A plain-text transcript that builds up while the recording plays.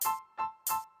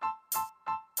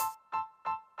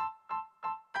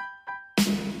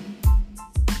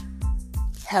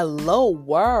Hello,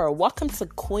 world. Welcome to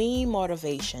Queen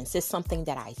Motivations. It's something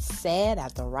that I said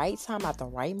at the right time, at the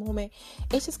right moment.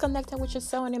 It's just connected with your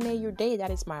soul and it made your day.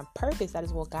 That is my purpose. That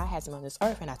is what God has me on this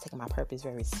earth, and I take my purpose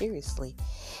very seriously.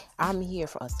 I'm here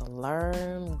for us to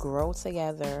learn, grow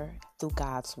together through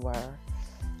God's word.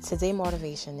 Today's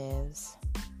motivation is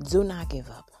do not give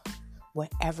up.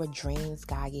 Whatever dreams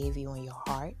God gave you in your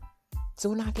heart,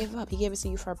 do not give up. He gave it to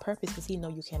you for a purpose because He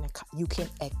knows you can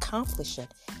accomplish it.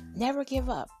 Never give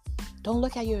up. Don't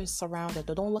look at your surroundings.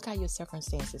 Don't look at your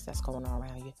circumstances that's going on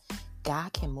around you.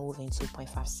 God can move in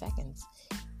 2.5 seconds.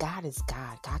 God is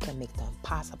God. God can make the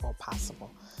impossible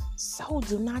possible. So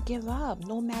do not give up.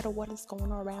 No matter what is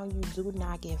going on around you, do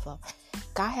not give up.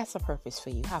 God has a purpose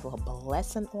for you. Have a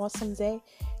blessed and awesome day.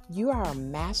 You are a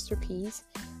masterpiece.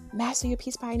 Master your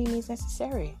peace by any means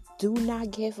necessary. Do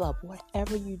not give up.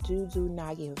 Whatever you do, do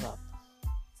not give up.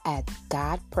 At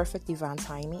God's perfect divine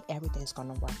timing, everything's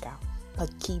going to work out.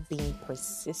 But keep being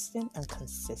persistent and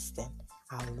consistent.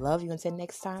 I love you. Until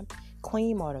next time,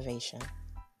 Queen Motivation.